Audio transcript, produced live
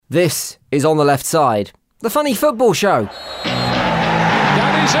This is On the Left Side, the funny football show.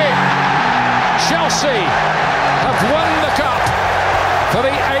 That is it. Chelsea have won the cup for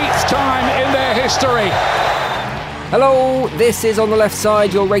the 8th time in their history. Hello, this is On the Left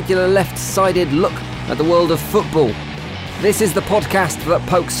Side, your regular left-sided look at the world of football. This is the podcast that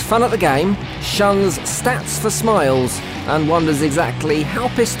pokes fun at the game, shuns stats for smiles, and wonders exactly how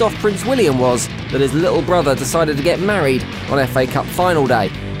pissed off Prince William was that his little brother decided to get married on FA Cup final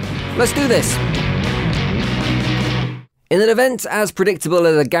day. Let's do this. In an event as predictable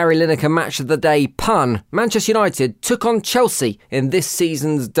as a Gary Lineker match of the day pun, Manchester United took on Chelsea in this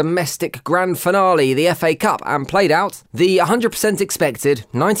season's domestic grand finale, the FA Cup, and played out the 100% expected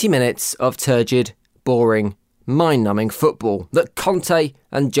 90 minutes of turgid, boring, mind-numbing football that Conte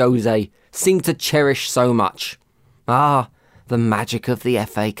and Jose seem to cherish so much. Ah, the magic of the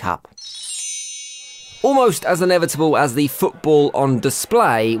FA Cup. Almost as inevitable as the football on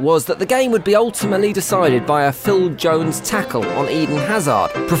display was that the game would be ultimately decided by a Phil Jones tackle on Eden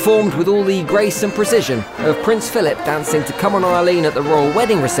Hazard, performed with all the grace and precision of Prince Philip dancing to Come On Eileen at the royal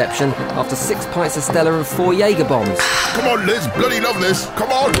wedding reception after 6 pints of Stella and 4 Jaeger bombs. Come on, Liz, bloody love this.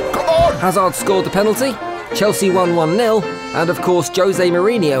 Come on, come on! Hazard scored the penalty, Chelsea won 1-0, and of course Jose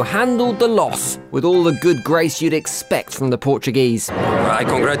Mourinho handled the loss with all the good grace you'd expect from the Portuguese. I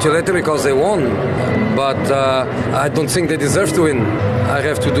congratulate them because they won, but I don't think they deserve to win. I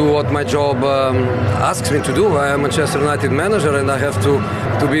have to do what my job asks me to do. I am a Manchester United manager and I have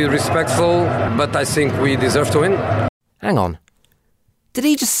to be respectful, but I think we deserve to win. Hang on. Did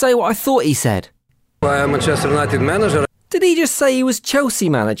he just say what I thought he said? I am a Manchester United manager. Did he just say he was Chelsea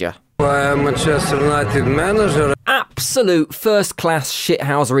manager? I am a Manchester United manager. Absolute first-class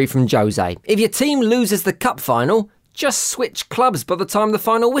shithousery from Jose. If your team loses the cup final, just switch clubs by the time the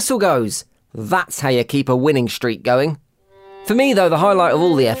final whistle goes. That's how you keep a winning streak going. For me, though, the highlight of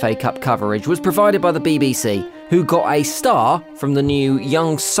all the FA Cup coverage was provided by the BBC, who got a star from the new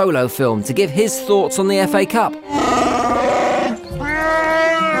Young Solo film to give his thoughts on the FA Cup.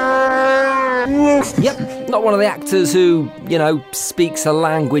 Yep, not one of the actors who, speaks a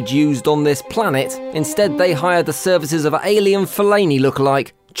language used on this planet. Instead, they hired the services of alien Fellaini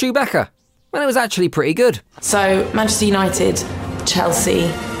lookalike, Chewbacca. And it was actually pretty good. So, Manchester United, Chelsea,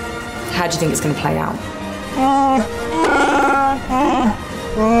 how do you think it's going to play out?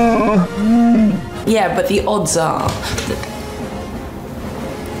 Yeah, but the odds are...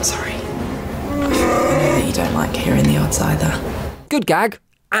 Sorry. I know that you don't like hearing the odds either. Good gag.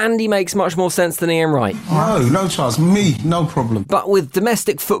 And he makes much more sense than Ian Wright. No chance. Me, no problem. But with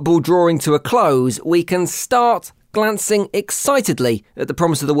domestic football drawing to a close, we can start glancing excitedly at the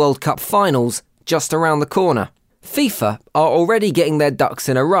promise of the World Cup finals just around the corner. FIFA are already getting their ducks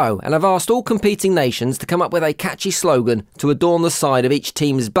in a row and have asked all competing nations to come up with a catchy slogan to adorn the side of each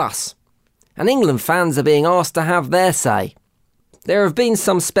team's bus. And England fans are being asked to have their say. There have been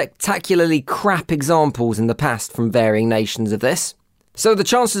some spectacularly crap examples in the past from varying nations of this. So the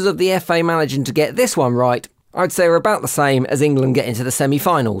chances of the FA managing to get this one right, I'd say are about the same as England getting to the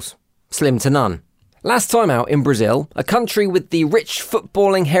semi-finals. Slim to none. Last time out in Brazil, a country with the rich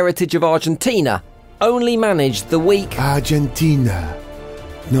footballing heritage of Argentina only managed the weak Argentina.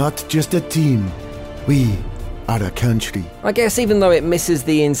 Not just a team. We are a country. I guess even though it misses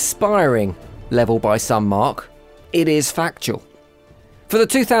the inspiring level by some mark, it is factual. For the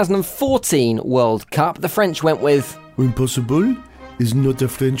 2014 World Cup, the French went with Impossible is not a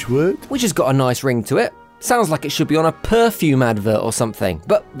French word. Which has got a nice ring to it. Sounds like it should be on a perfume advert or something.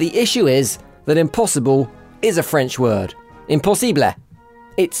 But the issue is that impossible is a French word. Impossible.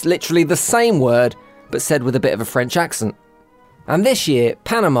 It's literally the same word, but said with a bit of a French accent. And this year,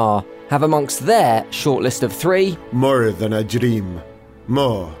 Panama have amongst their shortlist of 3... More than a dream.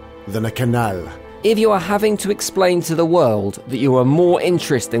 More than a canal. If you are having to explain to the world that you are more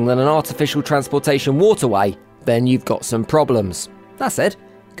interesting than an artificial transportation waterway, then you've got some problems. That said,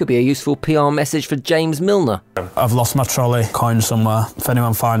 could be a useful PR message for James Milner. I've lost my trolley coin somewhere. If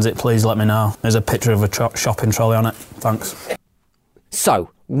anyone finds it, please let me know. There's a picture of a shopping trolley on it. Thanks. So,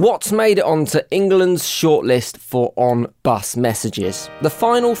 what's made it onto England's shortlist for on-bus messages? The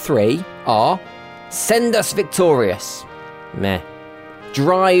final 3 are Send Us Victorious. Meh.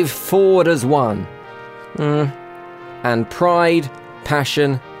 Drive Forward as One. And Pride,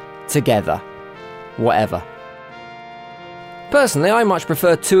 Passion, Together. Whatever. Personally, I much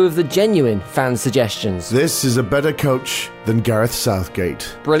prefer 2 of the genuine fan suggestions. This is a better coach than Gareth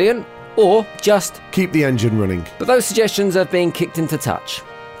Southgate. Brilliant. Or just keep the engine running. But those suggestions have been kicked into touch,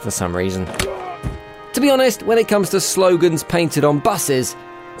 for some reason. To be honest, when it comes to slogans painted on buses,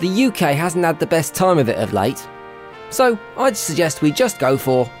 the UK hasn't had the best time of it of late. So I'd suggest we just go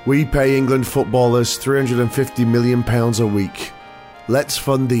for... We pay England footballers £350 million a week. Let's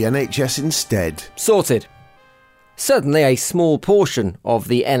fund the NHS instead. Sorted. Certainly a small portion of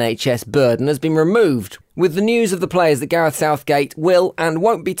the NHS burden has been removed, with the news of the players that Gareth Southgate will and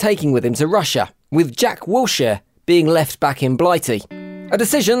won't be taking with him to Russia, with Jack Wilshere being left back in Blighty. A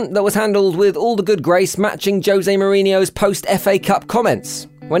decision that was handled with all the good grace matching Jose Mourinho's post-FA Cup comments,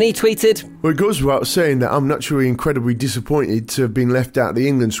 when he tweeted, Well, it goes without saying that I'm naturally incredibly disappointed to have been left out of the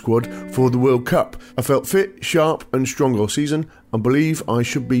England squad for the World Cup. I felt fit, sharp and strong all season and believe I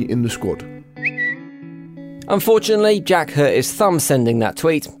should be in the squad. Unfortunately, Jack hurt his thumb sending that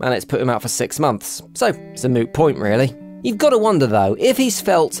tweet, and it's put him out for 6 months. So, it's a moot point, really. You've got to wonder, though, if he's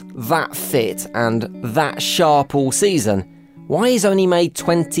felt that fit and that sharp all season, why he's only made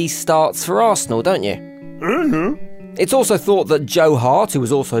 20 starts for Arsenal, don't you? It's also thought that Joe Hart, who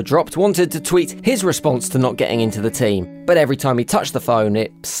was also dropped, wanted to tweet his response to not getting into the team, but every time he touched the phone,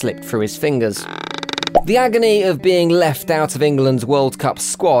 it slipped through his fingers. The agony of being left out of England's World Cup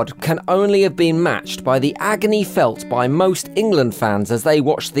squad can only have been matched by the agony felt by most England fans as they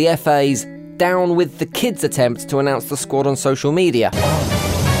watched the FA's Down with the Kids attempt to announce the squad on social media.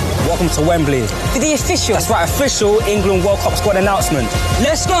 Welcome to Wembley. The official? That's right, official England World Cup squad announcement.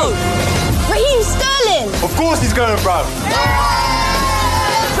 Let's go! Raheem Sterling! Of course he's going, bruv.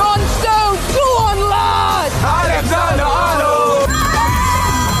 John Stones! Go on, lad! Alexander-Arnold!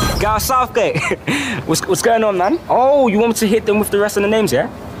 Gareth Southgate, what's going on, man? Oh, you want me to hit them with the rest of the names, yeah?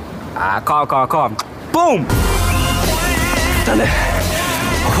 Calm. Boom! Done it.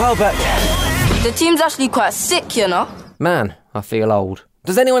 Well back. The team's actually quite sick, you know? Man, I feel old.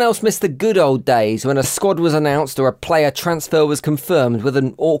 Does anyone else miss the good old days when a squad was announced or a player transfer was confirmed with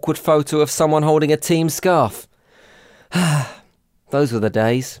an awkward photo of someone holding a team scarf? Those were the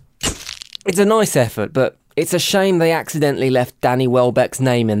days. It's a nice effort, but it's a shame they accidentally left Danny Welbeck's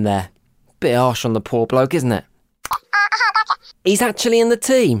name in there. Bit harsh on the poor bloke, isn't it? He's actually in the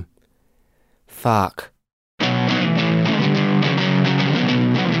team. Fuck.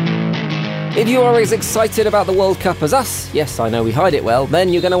 If you are as excited about the World Cup as us, yes, I know we hide it well, then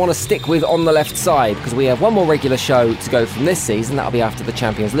you're going to want to stick with On The Left Side, because we have one more regular show to go from this season. That'll be after the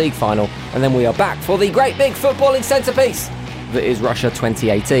Champions League final, and then we are back for the great big footballing centrepiece that is Russia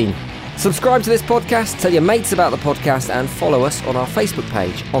 2018. Subscribe to this podcast, tell your mates about the podcast, and follow us on our Facebook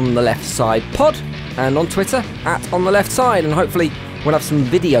page, On The Left Side Pod, and on Twitter, @OnTheLeftSide, and hopefully we'll have some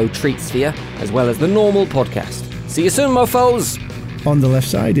video treats for you, as well as the normal podcast. See you soon, mofos! On the Left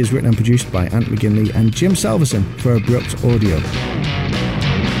Side is written and produced by Ant McGinley and Jim Salverson for Abrupt Audio.